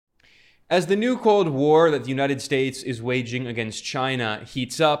As the new Cold War that the United States is waging against China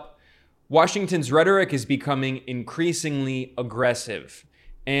heats up, Washington's rhetoric is becoming increasingly aggressive.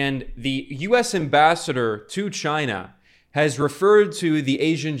 And the U.S. ambassador to China has referred to the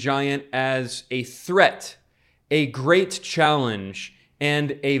Asian giant as a threat, a great challenge,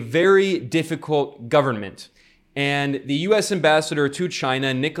 and a very difficult government. And the U.S. ambassador to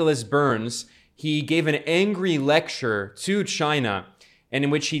China, Nicholas Burns, he gave an angry lecture to China, and in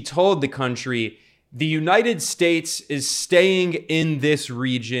which he told the country, the United States is staying in this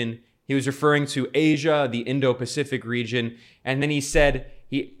region. He was referring to Asia, the Indo-Pacific region. And then he said,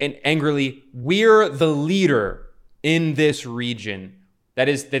 angrily, we're the leader in this region. That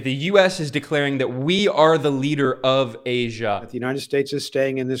is, that the U.S. is declaring that we are the leader of Asia. The United States is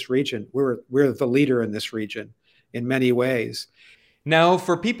staying in this region. We're the leader in this region in many ways. Now,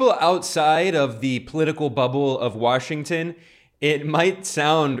 for people outside of the political bubble of Washington, it might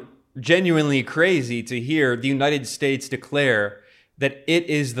sound genuinely crazy to hear the United States declare that it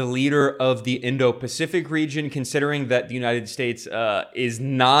is the leader of the Indo-Pacific region, considering that the United States is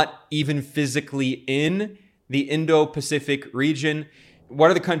not even physically in the Indo-Pacific region.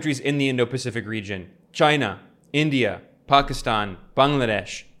 What are the countries in the Indo-Pacific region? China, India, Pakistan,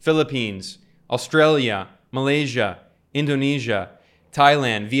 Bangladesh, Philippines, Australia, Malaysia, Indonesia,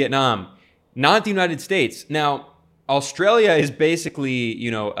 Thailand, Vietnam, not the United States. Now, Australia is basically,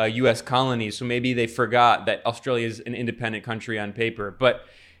 a U.S. colony, so maybe they forgot that Australia is an independent country on paper. But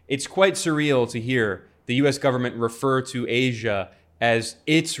it's quite surreal to hear the U.S. government refer to Asia as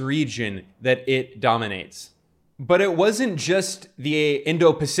its region that it dominates. But it wasn't just the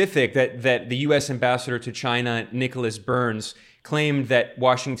Indo-Pacific that the U.S. ambassador to China, Nicholas Burns, claimed that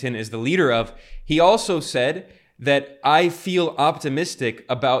Washington is the leader of. He also said that I feel optimistic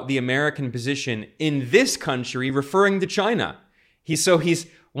about the American position in this country, referring to China. He's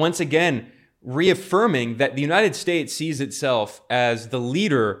once again reaffirming that the United States sees itself as the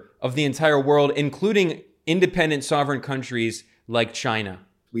leader of the entire world, including independent sovereign countries like China.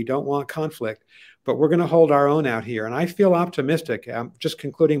 We don't want conflict, but we're going to hold our own out here. And I feel optimistic. I'm just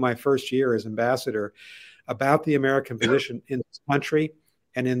concluding my first year as ambassador about the American position in this country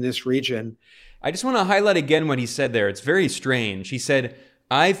and in this region. I just want to highlight again what he said there. It's very strange. He said,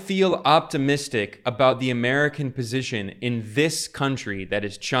 I feel optimistic about the American position in this country, that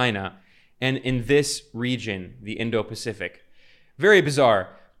is China, and in this region, the Indo-Pacific. Very bizarre.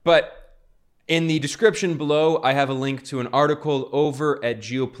 But in the description below, I have a link to an article over at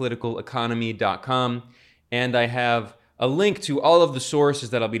geopoliticaleconomy.com, and I have a link to all of the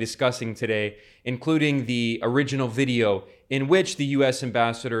sources that I'll be discussing today, including the original video in which the U.S.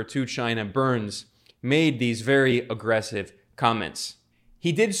 ambassador to China, Burns, made these very aggressive comments.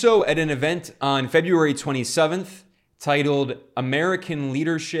 He did so at an event on February 27th titled American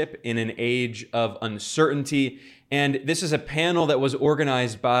Leadership in an Age of Uncertainty. And this is a panel that was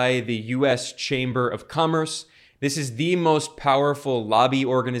organized by the U.S. Chamber of Commerce. This is the most powerful lobby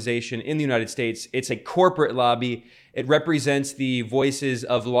organization in the United States. It's a corporate lobby. It represents the voices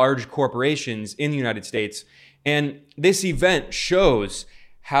of large corporations in the United States. And this event shows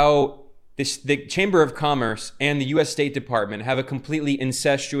how the Chamber of Commerce and the U.S. State Department have a completely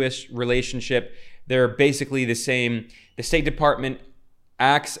incestuous relationship. They're basically the same. The State Department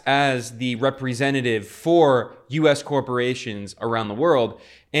acts as the representative for U.S. corporations around the world.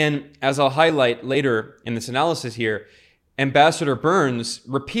 And as I'll highlight later in this analysis here, Ambassador Burns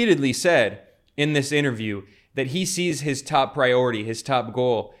repeatedly said in this interview that he sees his top priority, his top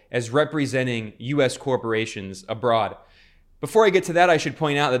goal, as representing U.S. corporations abroad. Before I get to that, I should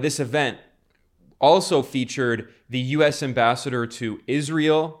point out that this event also featured the U.S. ambassador to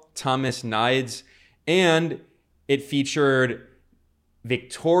Israel, Thomas Nides, and it featured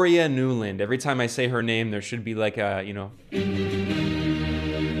Victoria Nuland. Every time I say her name, there should be like a,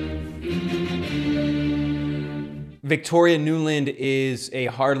 Victoria Nuland is a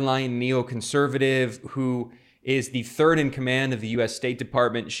hardline neoconservative who is the third in command of the U.S. State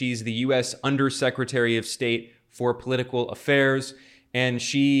Department. She's the U.S. Undersecretary of State for Political Affairs, and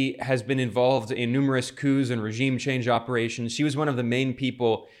she has been involved in numerous coups and regime change operations. She was one of the main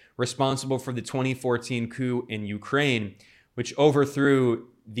people responsible for the 2014 coup in Ukraine, which overthrew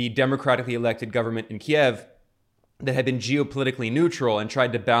the democratically elected government in Kiev that had been geopolitically neutral and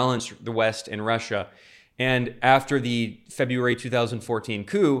tried to balance the West and Russia. And after the February 2014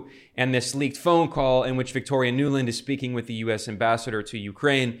 coup and this leaked phone call in which Victoria Nuland is speaking with the U.S. ambassador to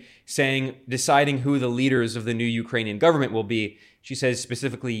Ukraine, deciding who the leaders of the new Ukrainian government will be, she says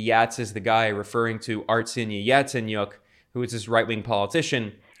specifically Yats is the guy, referring to Arseniy Yatsenyuk, who is this right-wing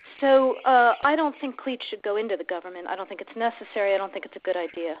politician. So I don't think Klitsch should go into the government. I don't think it's necessary. I don't think it's a good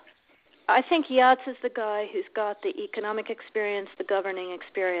idea. I think Yats is the guy who's got the economic experience, the governing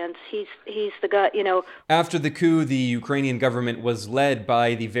experience. He's the guy, you know. After the coup, the Ukrainian government was led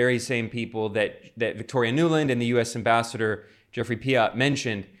by the very same people that Victoria Nuland and the U.S. ambassador Jeffrey Piat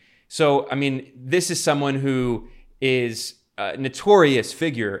mentioned. So, I mean, this is someone who is a notorious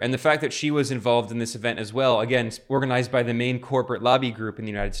figure. And the fact that she was involved in this event as well, again, organized by the main corporate lobby group in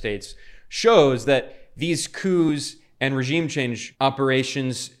the United States, shows that these coups and regime change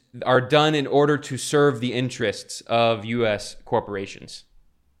operations are done in order to serve the interests of U.S. corporations.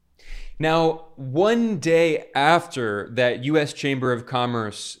 Now, one day after that U.S. Chamber of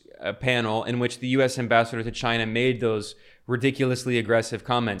Commerce panel in which the U.S. ambassador to China made those ridiculously aggressive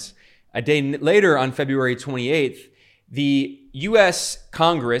comments, a day later on February 28th, the U.S.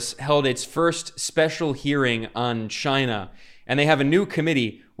 Congress held its first special hearing on China, and they have a new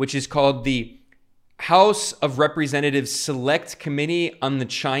committee which is called the House of Representatives Select Committee on the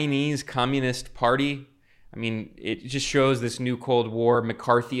Chinese Communist Party. I mean, it just shows this new Cold War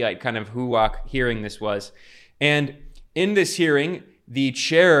McCarthyite kind of hoo-wah hearing this was. And in this hearing, the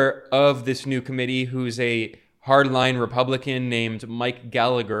chair of this new committee, who's a hardline Republican named Mike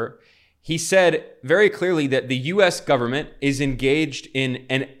Gallagher, he said very clearly that the U.S. government is engaged in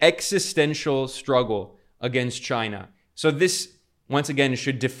an existential struggle against China. So this, once again,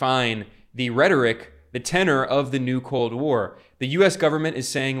 should define the rhetoric, the tenor of the new Cold War. The U.S. government is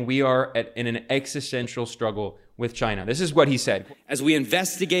saying we are in an existential struggle with China. This is what he said. As we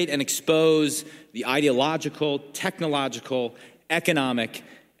investigate and expose the ideological, technological, economic,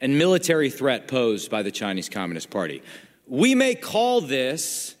 and military threat posed by the Chinese Communist Party, we may call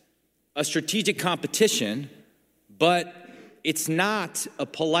this a strategic competition, but it's not a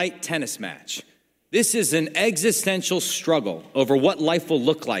polite tennis match. This is an existential struggle over what life will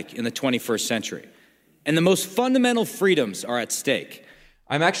look like in the 21st century. And the most fundamental freedoms are at stake.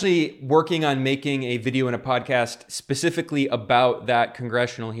 I'm actually working on making a video and a podcast specifically about that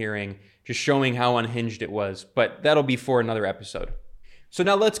congressional hearing, just showing how unhinged it was. But that'll be for another episode. So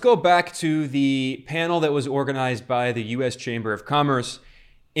now let's go back to the panel that was organized by the U.S. Chamber of Commerce.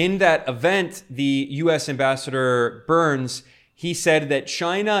 In that event, the U.S. Ambassador Burns, he said that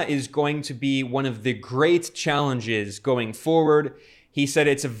China is going to be one of the great challenges going forward. He said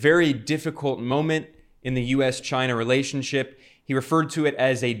it's a very difficult moment in the U.S.-China relationship. He referred to it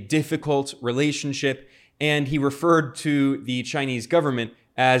as a difficult relationship, and he referred to the Chinese government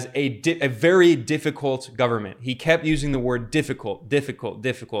as a very difficult government. He kept using the word difficult,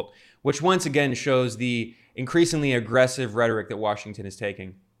 which once again shows the increasingly aggressive rhetoric that Washington is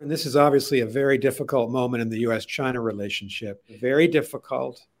taking. And this is obviously a very difficult moment in the U.S.-China relationship. Very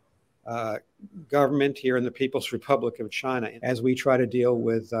difficult government here in the People's Republic of China as we try to deal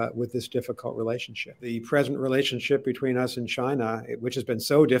with this difficult relationship. The present relationship between us and China, which has been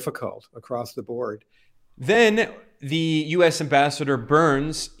so difficult across the board. Then the U.S. Ambassador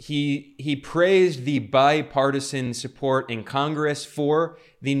Burns, he praised the bipartisan support in Congress for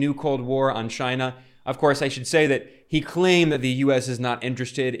the new Cold War on China. Of course, I should say that he claimed that the U.S. is not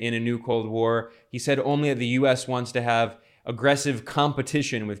interested in a new Cold War. He said only that the U.S. wants to have aggressive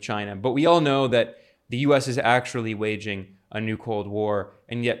competition with China. But we all know that the U.S. is actually waging a new Cold War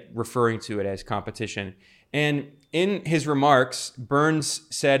and yet referring to it as competition. And in his remarks, Burns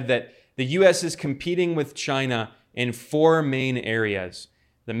said that the U.S. is competing with China in four main areas: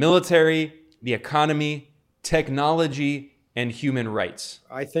 the military, the economy, technology, and human rights.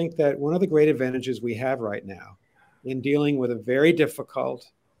 I think that one of the great advantages we have right now in dealing with a very difficult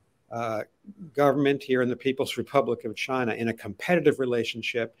government here in the People's Republic of China in a competitive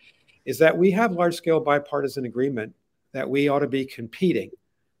relationship is that we have large-scale bipartisan agreement that we ought to be competing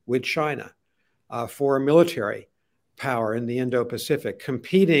with China for a military power in the Indo-Pacific,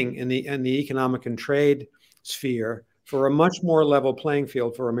 competing in the economic and trade sphere for a much more level playing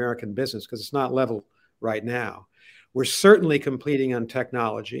field for American business, because it's not level right now. We're certainly competing on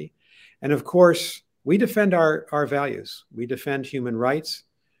technology. And of course, we defend our values. We defend human rights.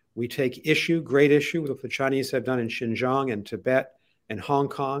 We take great issue with what the Chinese have done in Xinjiang and Tibet and Hong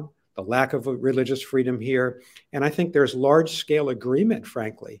Kong, the lack of religious freedom here. And I think there's large-scale agreement,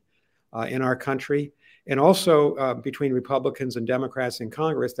 frankly, in our country, and also between Republicans and Democrats in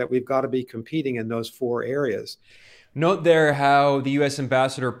Congress, that we've got to be competing in those four areas. Note there how the U.S.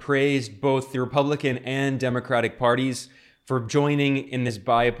 ambassador praised both the Republican and Democratic parties for joining in this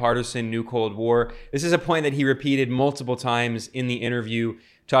bipartisan new Cold War. This is a point that he repeated multiple times in the interview,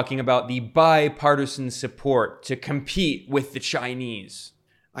 talking about the bipartisan support to compete with the Chinese.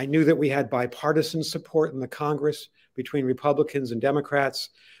 I knew that we had bipartisan support in the Congress between Republicans and Democrats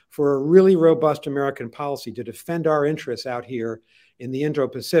for a really robust American policy to defend our interests out here in the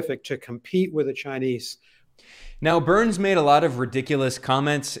Indo-Pacific to compete with the Chinese. Now, Burns made a lot of ridiculous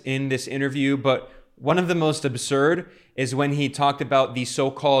comments in this interview, but one of the most absurd is when he talked about the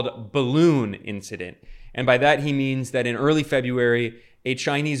so-called balloon incident. And by that, he means that in early February, a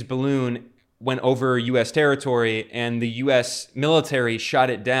Chinese balloon went over U.S. territory and the U.S. military shot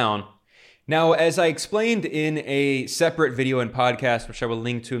it down. Now, as I explained in a separate video and podcast, which I will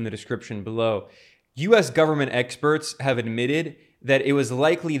link to in the description below, U.S. government experts have admitted that it was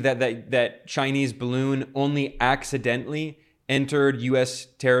likely that Chinese balloon only accidentally entered U.S.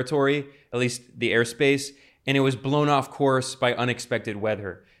 territory, at least the airspace, and it was blown off course by unexpected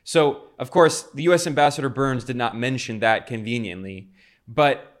weather. So, of course, the U.S. Ambassador Burns did not mention that conveniently.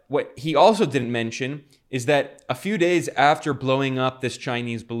 But what he also didn't mention is that a few days after blowing up this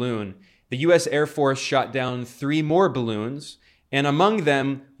Chinese balloon, the U.S. Air Force shot down 3 more balloons, and among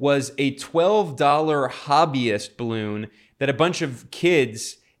them was a $12 hobbyist balloon that a bunch of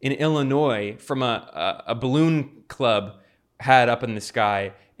kids in Illinois from a balloon club had up in the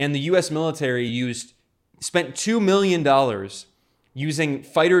sky. And the U.S. military spent $2 million using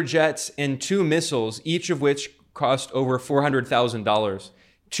fighter jets and 2 missiles, each of which cost over $400,000.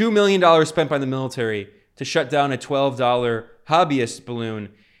 $2 million spent by the military to shut down a $12 hobbyist balloon.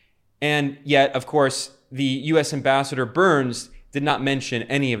 And yet, of course, the U.S. Ambassador Burns did not mention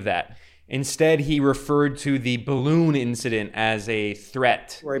any of that. Instead, he referred to the balloon incident as a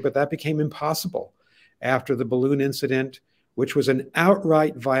threat. Right, but that became impossible after the balloon incident, which was an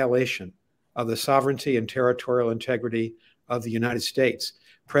outright violation of the sovereignty and territorial integrity of the United States.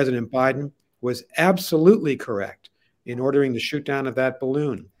 President Biden was absolutely correct in ordering the shoot down of that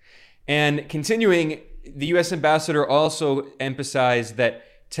balloon. And continuing, the U.S. ambassador also emphasized that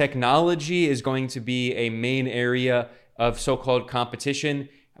technology is going to be a main area of so-called competition.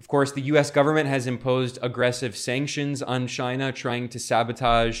 Of course, the U.S. government has imposed aggressive sanctions on China, trying to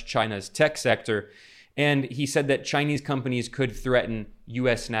sabotage China's tech sector. And he said that Chinese companies could threaten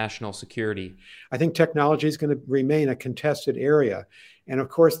U.S. national security. I think technology is going to remain a contested area. And of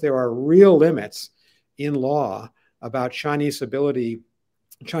course, there are real limits in law about Chinese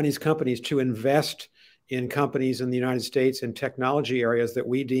companies to invest in companies in the United States in technology areas that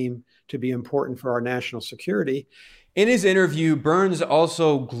we deem to be important for our national security. In his interview, Burns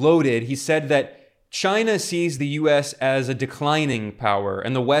also gloated. He said that China sees the U.S. as a declining power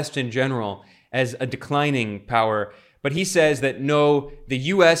and the West in general as a declining power. But he says that no, the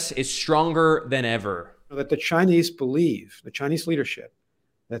U.S. is stronger than ever. That the Chinese believe, the Chinese leadership,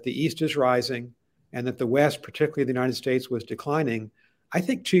 that the East is rising and that the West, particularly the United States, was declining. I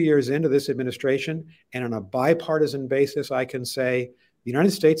think 2 years into this administration, and on a bipartisan basis, I can say the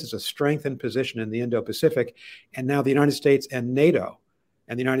United States is a strengthened position in the Indo-Pacific, and now the United States and NATO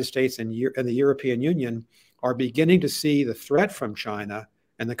and the United States and the European Union are beginning to see the threat from China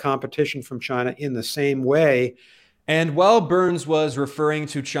and the competition from China in the same way. And while Burns was referring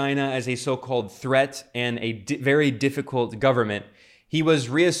to China as a so-called threat and a very difficult government, he was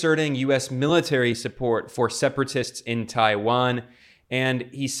reasserting U.S. military support for separatists in Taiwan. And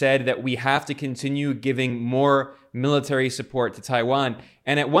he said that we have to continue giving more military support to Taiwan.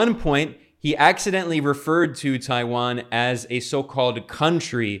 And at one point, he accidentally referred to Taiwan as a so-called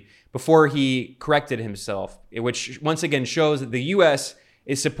country before he corrected himself, which once again shows that the U.S.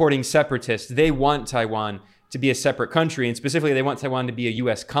 is supporting separatists. They want Taiwan to be a separate country, and specifically they want Taiwan to be a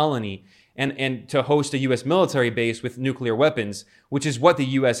U.S. colony and to host a U.S. military base with nuclear weapons, which is what the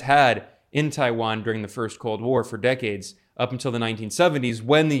U.S. had in Taiwan during the First Cold War for decades, up until the 1970s,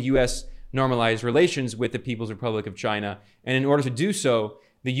 when the U.S. normalized relations with the People's Republic of China. And in order to do so,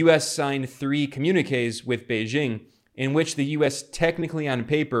 the U.S. signed 3 communiques with Beijing, in which the U.S. technically on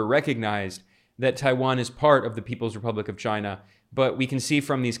paper recognized that Taiwan is part of the People's Republic of China. But we can see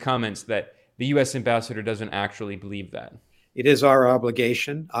from these comments that the U.S. ambassador doesn't actually believe that. It is our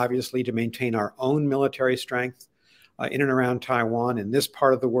obligation, obviously, to maintain our own military strength in and around Taiwan, in this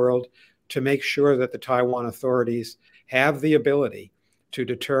part of the world, to make sure that the Taiwan authorities have the ability to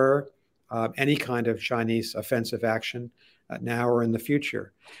deter any kind of Chinese offensive action now or in the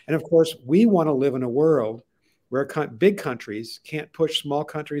future. And of course, we want to live in a world where big countries can't push small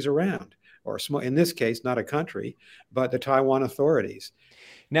countries around, or small, in this case, not a country, but the Taiwan authorities.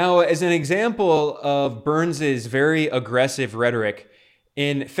 Now, as an example of Burns's very aggressive rhetoric,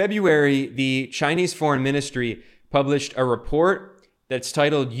 in February, the Chinese Foreign Ministry published a report that's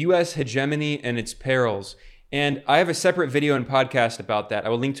titled U.S. Hegemony and Its Perils. And I have a separate video and podcast about that. I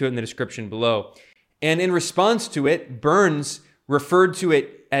will link to it in the description below. And in response to it, Burns referred to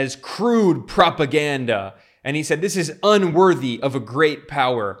it as crude propaganda. And he said, this is unworthy of a great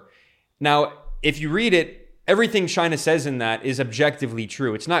power. Now, if you read it, everything China says in that is objectively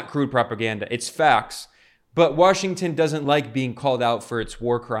true. It's not crude propaganda, it's facts. But Washington doesn't like being called out for its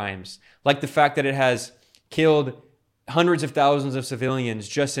war crimes, like the fact that it has killed hundreds of thousands of civilians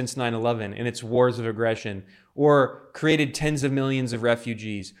just since 9/11 in its wars of aggression, or created tens of millions of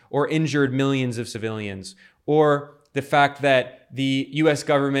refugees, or injured millions of civilians, or the fact that the US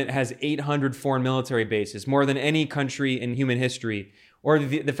government has 800 foreign military bases, more than any country in human history, or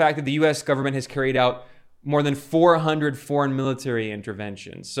the fact that the US government has carried out more than 400 foreign military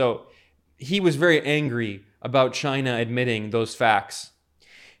interventions. So he was very angry about China admitting those facts.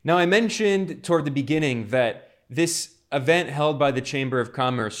 Now, I mentioned toward the beginning that this event held by the Chamber of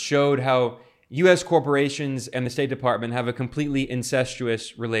Commerce showed how US corporations and the State Department have a completely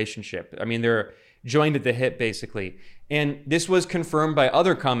incestuous relationship. I mean, they're joined at the hip, basically. And this was confirmed by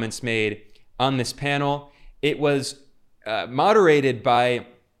other comments made on this panel. It was moderated by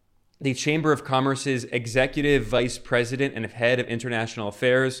the Chamber of Commerce's Executive Vice President and Head of International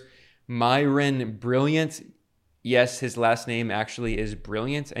Affairs, Myron Brilliant. Yes, his last name actually is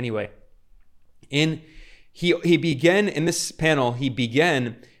Brilliant. Anyway, he began in this panel, he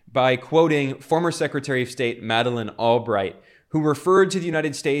began by quoting former Secretary of State Madeleine Albright, who referred to the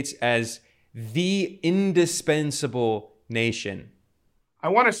United States as the indispensable nation. I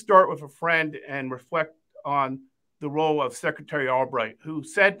want to start with a friend and reflect on the role of Secretary Albright, who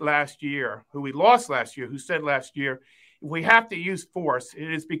said last year, who we lost last year, who said last year, if we have to use force,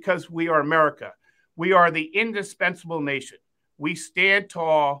 it is because we are America. We are the indispensable nation. We stand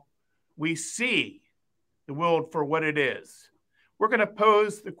tall. We see the world for what it is. We're going to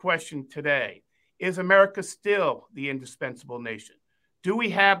pose the question today. Is America still the indispensable nation? Do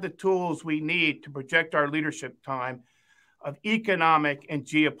we have the tools we need to project our leadership time of economic and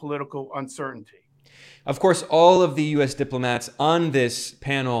geopolitical uncertainty? Of course, all of the U.S. diplomats on this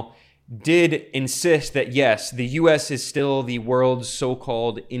panel did insist that, yes, the U.S. is still the world's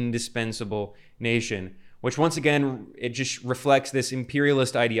so-called indispensable nation, which once again, it just reflects this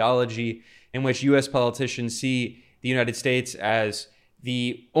imperialist ideology in which U.S. politicians see the United States as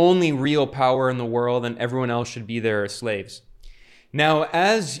the only real power in the world and everyone else should be their slaves. Now,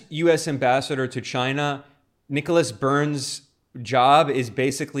 as U.S. ambassador to China, Nicholas Burns' job is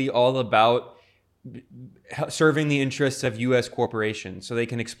basically all about serving the interests of U.S. corporations so they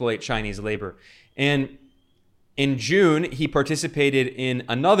can exploit Chinese labor. And in June, he participated in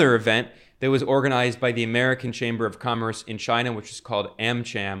another event that was organized by the American Chamber of Commerce in China, which is called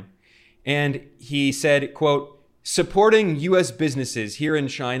AmCham. And he said, quote, "Supporting U.S. businesses here in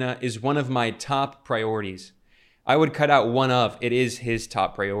China is one of my top priorities." I would cut out one of, it is his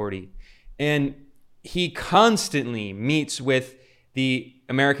top priority. And he constantly meets with the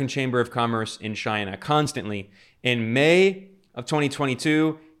American Chamber of Commerce in China, constantly. In May of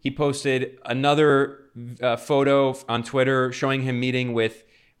 2022, he posted another photo on Twitter showing him meeting with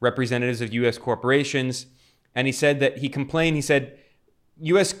representatives of U.S. corporations. And he said that he said,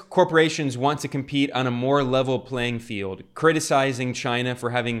 U.S. corporations want to compete on a more level playing field, criticizing China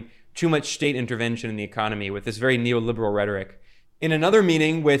for having too much state intervention in the economy with this very neoliberal rhetoric. In another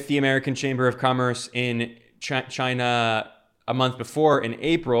meeting with the American Chamber of Commerce in China a month before, in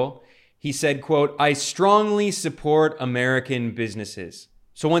April, he said, quote, "I strongly support American businesses."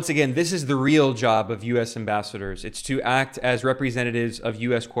 So once again, this is the real job of U.S. ambassadors. It's to act as representatives of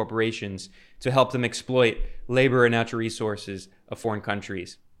U.S. corporations to help them exploit labor and natural resources of foreign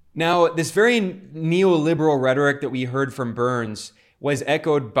countries. Now, this very neoliberal rhetoric that we heard from Burns was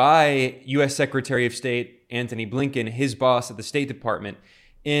echoed by U.S. Secretary of State Antony Blinken, his boss at the State Department,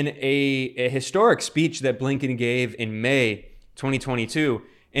 in a historic speech that Blinken gave in May 2022,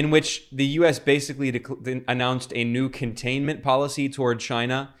 in which the U.S. basically announced a new containment policy toward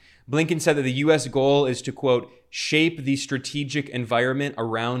China. Blinken said that the U.S. goal is to, quote, "shape the strategic environment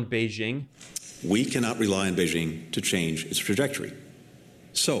around Beijing." We cannot rely on Beijing to change its trajectory.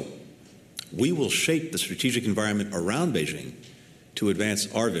 So, we will shape the strategic environment around Beijing to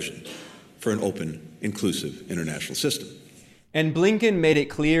advance our vision for an open, inclusive international system. And Blinken made it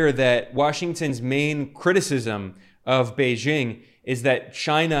clear that Washington's main criticism of Beijing is that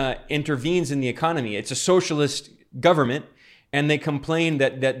China intervenes in the economy. It's a socialist government, and they complain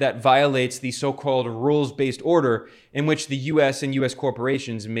that violates the so-called rules-based order in which the U.S. and U.S.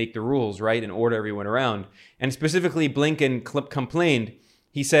 corporations make the rules, right, and order everyone around. And specifically, Blinken complained,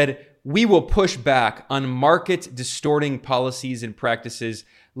 he said, "We will push back on market-distorting policies and practices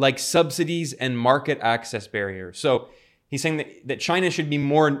like subsidies and market access barriers." So he's saying that China should be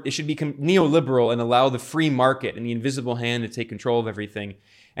it should become neoliberal and allow the free market and the invisible hand to take control of everything.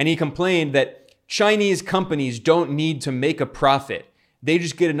 And he complained that Chinese companies don't need to make a profit. they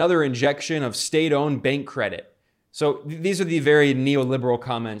just get another injection of state-owned bank credit. So these are the very neoliberal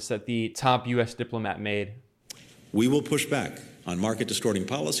comments that the top U.S. diplomat made. We will push back on market-distorting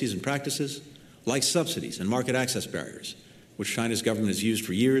policies and practices like subsidies and market access barriers, which China's government has used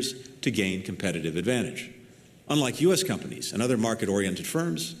for years to gain competitive advantage. Unlike U.S. companies and other market-oriented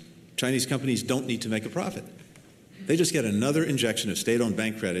firms, Chinese companies don't need to make a profit. They just get another injection of state-owned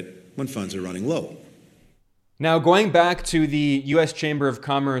bank credit when funds are running low. Now, going back to the U.S. Chamber of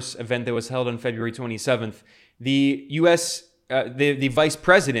Commerce event that was held on February 27th, the vice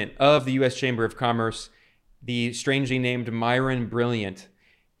president of the U.S. Chamber of Commerce, the strangely named Myron Brilliant,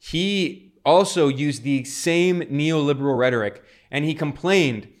 he also used the same neoliberal rhetoric, and he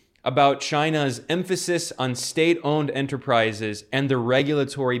complained about China's emphasis on state-owned enterprises and the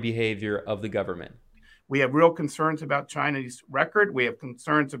regulatory behavior of the government. We have real concerns about China's record. We have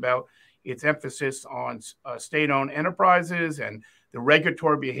concerns about its emphasis on state-owned enterprises and the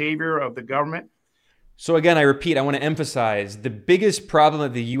regulatory behavior of the government. So again, I repeat, I want to emphasize the biggest problem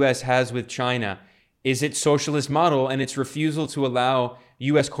that the U.S. has with China is its socialist model and its refusal to allow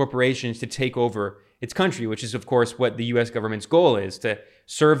U.S. corporations to take over its country, which is, of course, what the U.S. government's goal is, to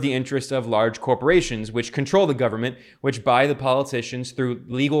serve the interests of large corporations, which control the government, which buy the politicians through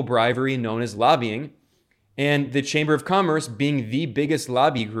legal bribery known as lobbying. And the Chamber of Commerce, being the biggest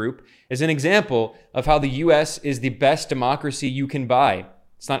lobby group, is an example of how the U.S. is the best democracy you can buy.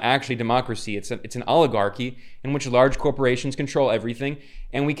 It's not actually democracy. It's an oligarchy in which large corporations control everything.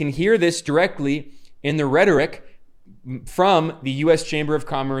 And we can hear this directly in the rhetoric from the U.S. Chamber of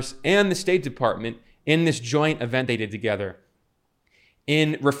Commerce and the State Department in this joint event they did together.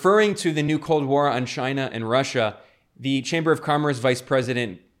 In referring to the new Cold War on China and Russia, the Chamber of Commerce Vice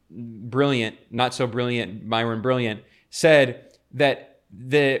President Brilliant, not so brilliant, Myron Brilliant, said that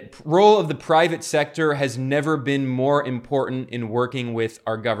the role of the private sector has never been more important in working with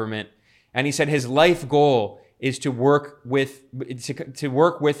our government. And he said his life goal is to work with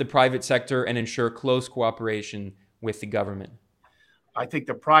the private sector and ensure close cooperation with the government. I think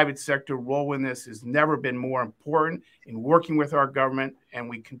the private sector role in this has never been more important in working with our government, and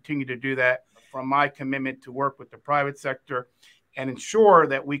we continue to do that. From my commitment to work with the private sector and ensure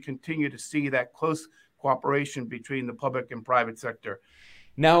that we continue to see that close cooperation between the public and private sector.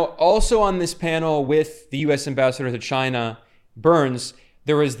 Now, also on this panel with the U.S. ambassador to China, Burns,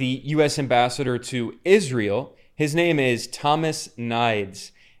 there was the U.S. ambassador to Israel. His name is Thomas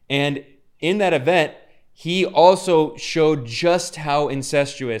Nides. And in that event, he also showed just how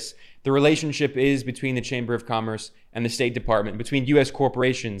incestuous the relationship is between the Chamber of Commerce and the State Department, between U.S.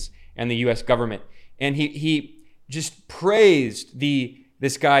 corporations and the U.S. government. And he just praised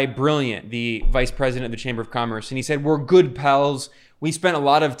this guy Brilliant, the vice president of the Chamber of Commerce. And he said, we're good pals. We spent a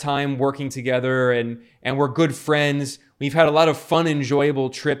lot of time working together and we're good friends. We've had a lot of fun, enjoyable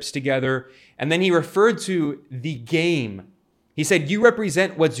trips together. And then he referred to the game. He said, you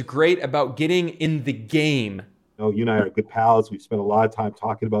represent what's great about getting in the game. You and I are good pals. We've spent a lot of time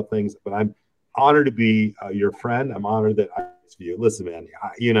talking about things, but I'm honored to be your friend. I'm honored that I asked you. Listen, man,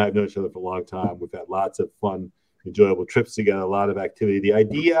 you and I have known each other for a long time. We've had lots of fun, enjoyable trips together, a lot of activity. The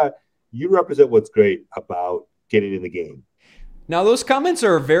idea, you represent what's great about getting in the game. Now, those comments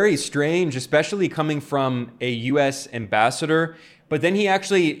are very strange, especially coming from a U.S. ambassador. But then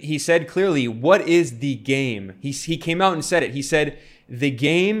he said clearly, what is the game? He came out and said it. He said, the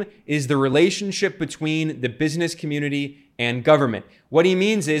game is the relationship between the business community and government. What he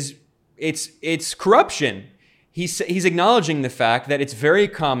means is it's corruption. He's acknowledging the fact that it's very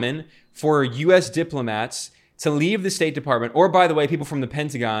common for U.S. diplomats to leave the State Department, or by the way, people from the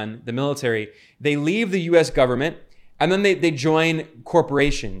Pentagon, the military, they leave the U.S. government and then they join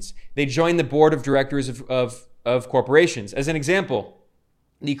corporations. They join the board of directors of corporations. As an example,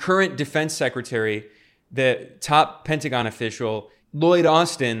 the current defense secretary, the top Pentagon official, Lloyd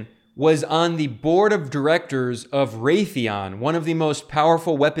Austin, was on the board of directors of Raytheon, one of the most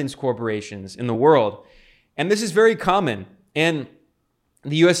powerful weapons corporations in the world. And this is very common. And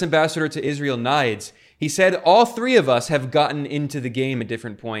the U.S. ambassador to Israel, Nides, he said, all three of us have gotten into the game at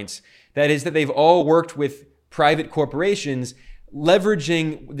different points. That is, that they've all worked with private corporations,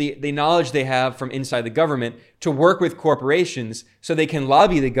 leveraging the knowledge they have from inside the government to work with corporations so they can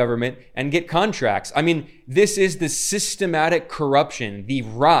lobby the government and get contracts. I mean, this is the systematic corruption, the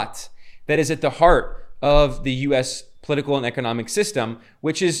rot that is at the heart of the U.S. political and economic system,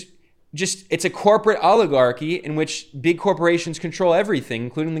 which is it's a corporate oligarchy in which big corporations control everything,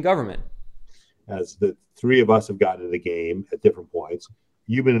 including the government. As the three of us have gotten into the game at different points,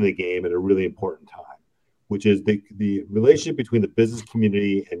 you've been in the game at a really important time, which is the relationship between the business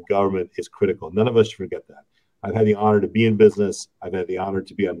community and government is critical. None of us should forget that. I've had the honor to be in business. I've had the honor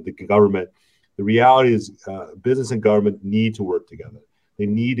to be on the government. The reality is business and government need to work together. They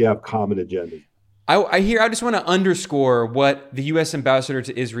need to have common agendas. I just want to underscore what the U.S. ambassador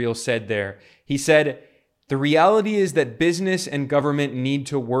to Israel said there. He said, the reality is that business and government need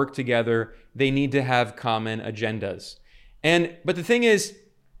to work together. They need to have common agendas. But the thing is,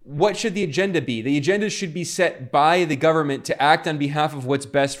 what should the agenda be? The agenda should be set by the government to act on behalf of what's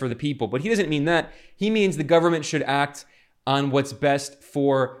best for the people. But he doesn't mean that. He means the government should act on what's best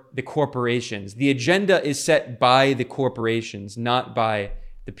for the corporations. The agenda is set by the corporations, not by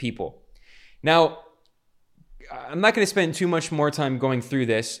the people. Now, I'm not going to spend too much more time going through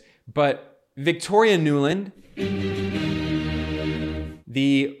this, but Victoria Nuland,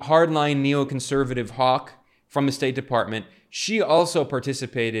 the hardline neoconservative hawk from the State Department, she also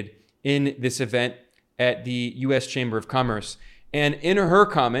participated in this event at the U.S. Chamber of Commerce. And in her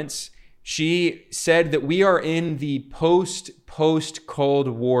comments, she said that we are in the post-Cold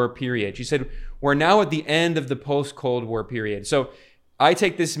War period. She said, we're now at the end of the post-Cold War period. So I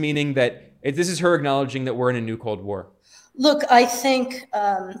take this meaning that this is her acknowledging that we're in a new Cold War. Look, I think,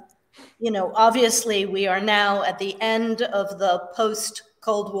 obviously we are now at the end of the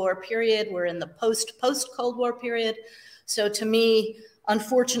post-Cold War period. We're in the post-Cold War period. So to me,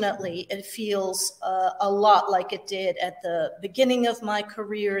 unfortunately, it feels a lot like it did at the beginning of my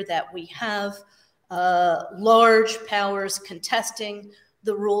career, that we have large powers contesting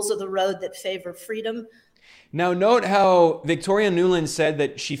the rules of the road that favor freedom. Now, note how Victoria Nuland said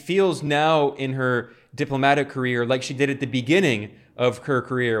that she feels now in her diplomatic career like she did at the beginning of her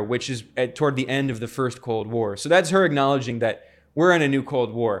career, which is toward the end of the first Cold War. So that's her acknowledging that we're in a new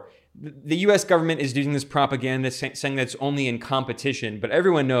Cold War. The U.S. government is using this propaganda saying that it's only in competition, but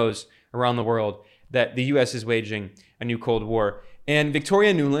everyone knows around the world that the U.S. is waging a new Cold War. And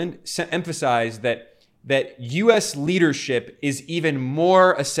Victoria Nuland emphasized that U.S. leadership is even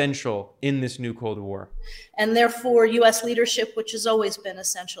more essential in this new Cold War. And therefore, U.S. leadership, which has always been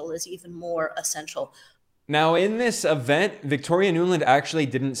essential, is even more essential. Now, in this event, Victoria Nuland actually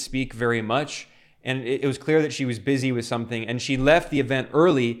didn't speak very much, and it was clear that she was busy with something, and she left the event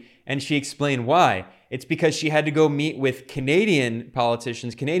early, and she explained why. It's because she had to go meet with Canadian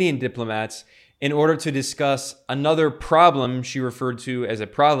politicians, Canadian diplomats, in order to discuss another problem she referred to as a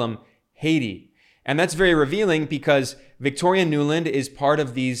problem, Haiti. And that's very revealing because Victoria Nuland is part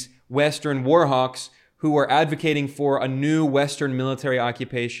of these Western war hawks who are advocating for a new Western military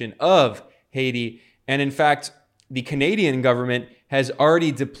occupation of Haiti. And in fact, the Canadian government has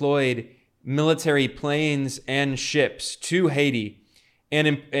already deployed military planes and ships to Haiti.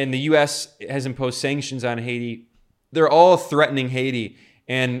 And the U.S. has imposed sanctions on Haiti. They're all threatening Haiti.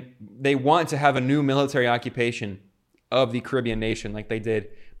 And they want to have a new military occupation of the Caribbean nation like they did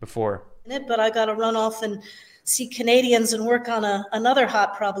before. But I got to run off and see Canadians and work on another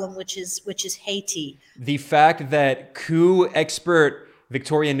hot problem, which is Haiti. The fact that coup expert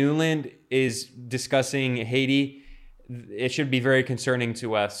Victoria Nuland is discussing Haiti, it should be very concerning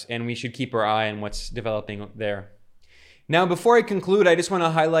to us, and we should keep our eye on what's developing there. Now, before I conclude, I just want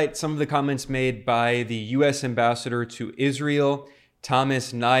to highlight some of the comments made by the U.S. ambassador to Israel,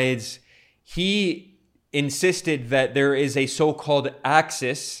 Thomas Nides. He insisted that there is a so-called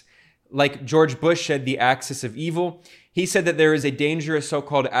axis, like George Bush said, the axis of evil. He said that there is a dangerous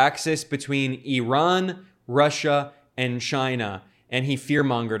so-called axis between Iran, Russia, and China, and he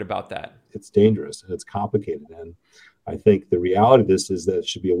fear-mongered about that. It's dangerous and it's complicated. And I think the reality of this is that it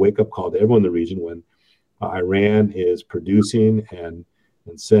should be a wake-up call to everyone in the region when Iran is producing and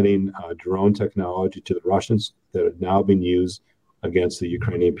sending drone technology to the Russians that are now being used against the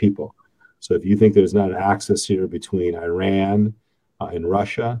Ukrainian people. So if you think there's not an axis here between Iran and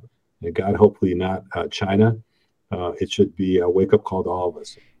Russia, and God, hopefully not China, it should be a wake-up call to all of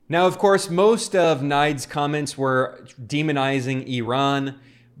us. Now, of course, most of Nides' comments were demonizing Iran,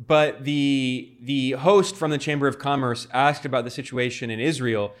 but the host from the Chamber of Commerce asked about the situation in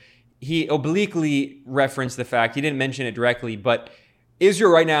Israel. He obliquely referenced the fact, he didn't mention it directly, but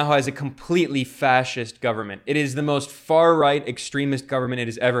Israel right now has a completely fascist government. It is the most far-right extremist government it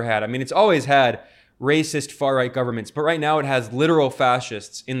has ever had. I mean, it's always had racist far-right governments, but right now it has literal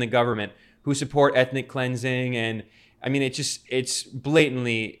fascists in the government who support ethnic cleansing, and I mean, it's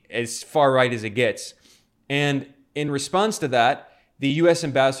blatantly as far-right as it gets. And in response to that, the U.S.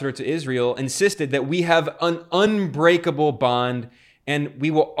 ambassador to Israel insisted that we have an unbreakable bond and we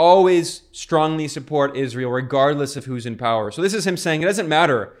will always strongly support Israel regardless of who's in power. So this is him saying it doesn't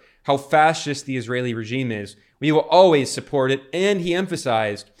matter how fascist the Israeli regime is, we will always support it. And he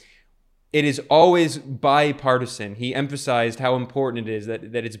emphasized it is always bipartisan. He emphasized how important it is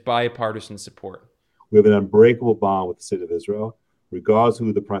that it's bipartisan support. We have an unbreakable bond with the state of Israel, regardless of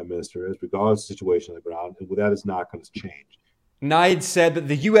who the prime minister is, regardless of the situation on the ground, and that is not going to change. Naid said that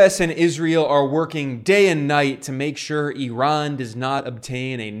the U.S. and Israel are working day and night to make sure Iran does not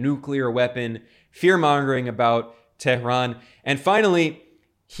obtain a nuclear weapon, fear-mongering about Tehran. And finally,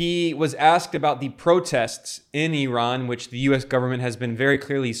 he was asked about the protests in Iran, which the U.S. government has been very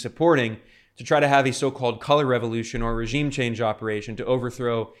clearly supporting, to try to have a so-called color revolution or regime change operation to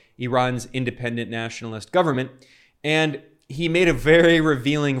overthrow Iran's independent nationalist government. And he made a very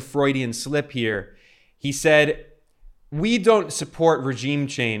revealing Freudian slip here. He said, "We don't support regime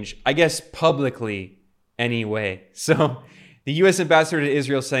change, I guess publicly anyway." So the U.S. ambassador to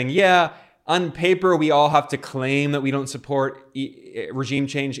Israel saying, yeah, on paper, we all have to claim that we don't support regime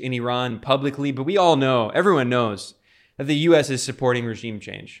change in Iran publicly, but we all know, everyone knows, that the U.S. is supporting regime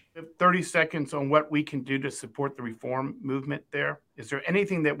change. 30 seconds on what we can do to support the reform movement there. Is there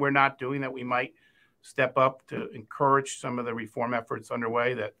anything that we're not doing that we might step up to encourage some of the reform efforts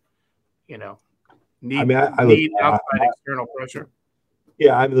underway that, need outside external pressure?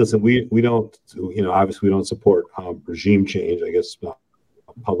 Yeah, I mean, listen, we don't, obviously we don't support regime change, I guess, not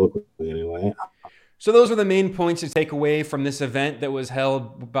publicly anyway. So those are the main points to take away from this event that was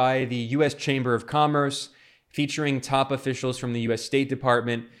held by the U.S. Chamber of Commerce, featuring top officials from the U.S. State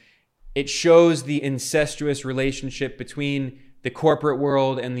Department. It shows the incestuous relationship between the corporate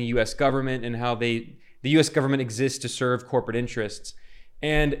world and the U.S. government and how the U.S. government exists to serve corporate interests.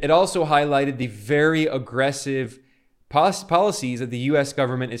 And it also highlighted the very aggressive policies that the U.S.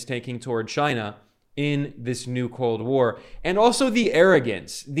 government is taking toward China in this new Cold War. And also the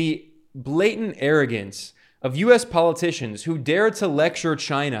arrogance, the blatant arrogance of U.S. politicians who dare to lecture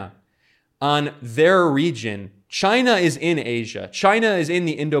China on their region. China is in Asia. China is in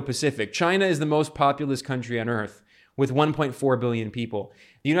the Indo-Pacific. China is the most populous country on earth with 1.4 billion people.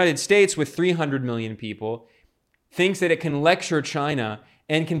 The United States, with 300 million people, thinks that it can lecture China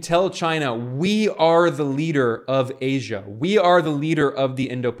and can tell China, we are the leader of Asia. We are the leader of the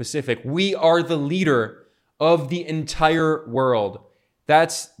Indo-Pacific. We are the leader of the entire world.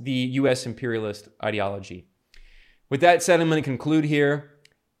 That's the U.S. imperialist ideology. With that said, I'm going to conclude here.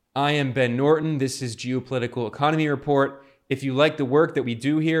 I am Ben Norton. This is Geopolitical Economy Report. If you like the work that we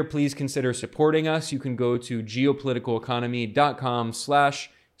do here, please consider supporting us. You can go to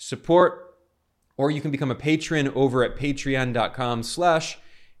geopoliticaleconomy.com/support, or you can become a patron over at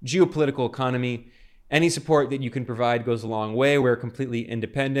patreon.com/geopoliticaleconomy. Any support that you can provide goes a long way. We're completely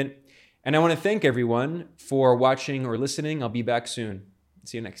independent. And I want to thank everyone for watching or listening. I'll be back soon.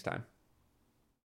 See you next time.